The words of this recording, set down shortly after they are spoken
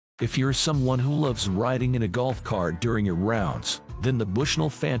If you're someone who loves riding in a golf cart during your rounds, then the Bushnell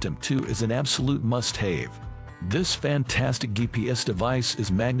Phantom 2 is an absolute must-have. This fantastic GPS device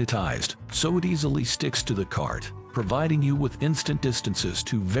is magnetized, so it easily sticks to the cart, providing you with instant distances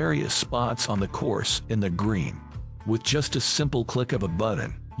to various spots on the course and the green. With just a simple click of a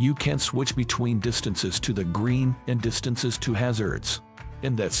button, you can switch between distances to the green and distances to hazards.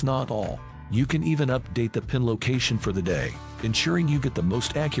 And that's not all. You can even update the pin location for the day, ensuring you get the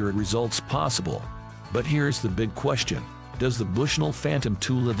most accurate results possible. But here's the big question. Does the Bushnell Phantom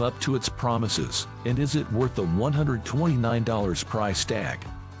 2 live up to its promises, and is it worth the $129 price tag?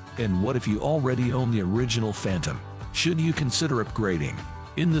 And what if you already own the original Phantom? Should you consider upgrading?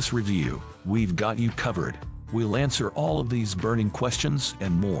 In this review, we've got you covered. We'll answer all of these burning questions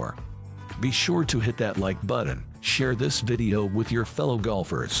and more. Be sure to hit that like button, share this video with your fellow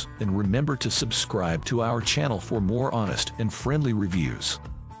golfers, and remember to subscribe to our channel for more honest and friendly reviews.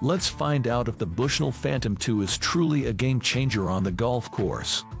 Let's find out if the Bushnell Phantom 2 is truly a game changer on the golf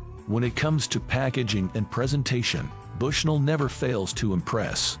course. When it comes to packaging and presentation, Bushnell never fails to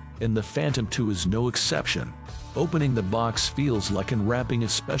impress, and the Phantom 2 is no exception. Opening the box feels like unwrapping a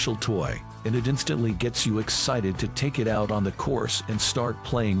special toy, and it instantly gets you excited to take it out on the course and start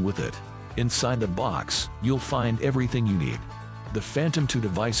playing with it. Inside the box, you'll find everything you need. The Phantom 2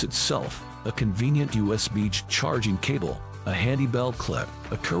 device itself, a convenient USB charging cable, a handy belt clip,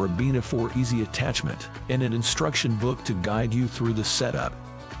 a carabiner for easy attachment, and an instruction book to guide you through the setup.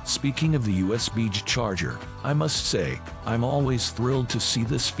 Speaking of the USB charger, I must say, I'm always thrilled to see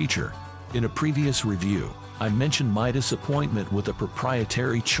this feature. In a previous review, I mentioned my disappointment with a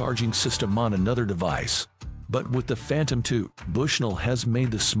proprietary charging system on another device. But with the Phantom 2, Bushnell has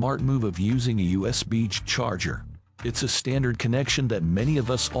made the smart move of using a USB charger. It's a standard connection that many of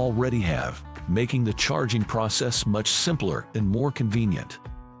us already have, making the charging process much simpler and more convenient.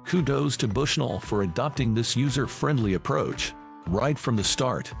 Kudos to Bushnell for adopting this user-friendly approach. Right from the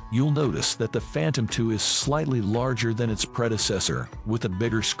start, you'll notice that the Phantom 2 is slightly larger than its predecessor, with a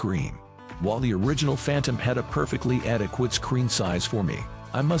bigger screen. While the original Phantom had a perfectly adequate screen size for me,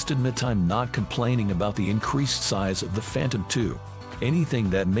 I must admit I'm not complaining about the increased size of the Phantom 2. Anything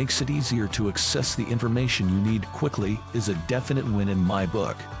that makes it easier to access the information you need quickly is a definite win in my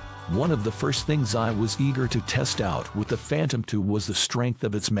book. One of the first things I was eager to test out with the Phantom 2 was the strength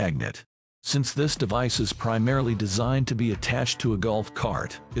of its magnet. Since this device is primarily designed to be attached to a golf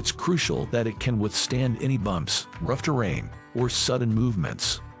cart, it's crucial that it can withstand any bumps, rough terrain, or sudden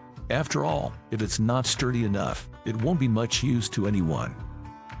movements. After all, if it's not sturdy enough, it won't be much use to anyone.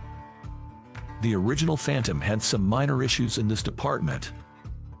 The original Phantom had some minor issues in this department.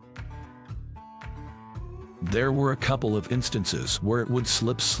 There were a couple of instances where it would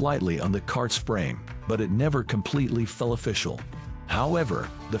slip slightly on the cart's frame, but it never completely fell official. However,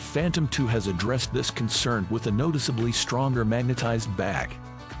 the Phantom 2 has addressed this concern with a noticeably stronger magnetized back.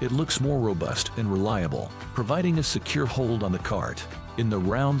 It looks more robust and reliable, providing a secure hold on the cart. In the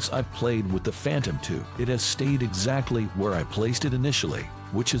rounds I've played with the Phantom 2, it has stayed exactly where I placed it initially,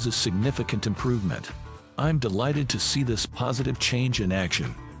 which is a significant improvement. I'm delighted to see this positive change in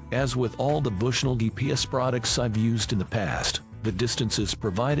action. As with all the Bushnell GPS products I've used in the past, the distances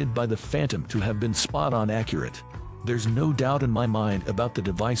provided by the Phantom 2 have been spot-on accurate. There's no doubt in my mind about the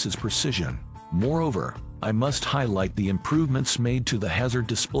device's precision. Moreover, I must highlight the improvements made to the hazard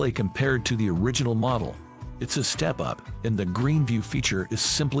display compared to the original model. It's a step up, and the green view feature is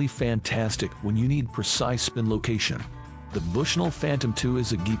simply fantastic when you need precise spin location. The Bushnell Phantom 2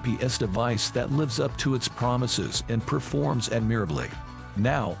 is a GPS device that lives up to its promises and performs admirably.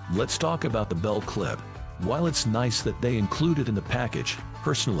 Now, let's talk about the belt clip. While it's nice that they include it in the package,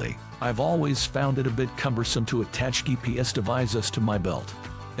 personally, I've always found it a bit cumbersome to attach GPS devices to my belt.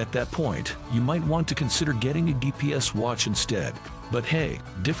 At that point, you might want to consider getting a GPS watch instead. But hey,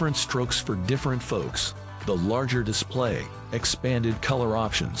 different strokes for different folks. The larger display, expanded color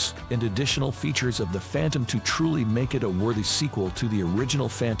options, and additional features of the Phantom 2 truly make it a worthy sequel to the original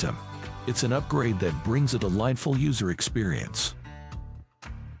Phantom. It's an upgrade that brings a delightful user experience.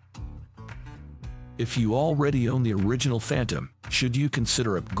 If you already own the original Phantom, should you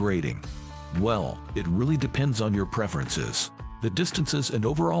consider upgrading? Well, it really depends on your preferences. The distances and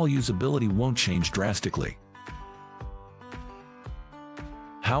overall usability won't change drastically.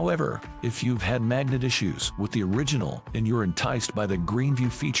 However, if you've had magnet issues with the original and you're enticed by the green view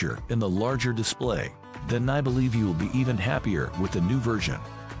feature and the larger display, then I believe you will be even happier with the new version.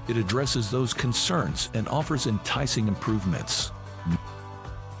 It addresses those concerns and offers enticing improvements.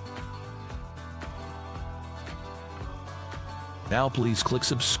 Now please click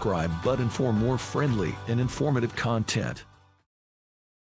subscribe button for more friendly and informative content.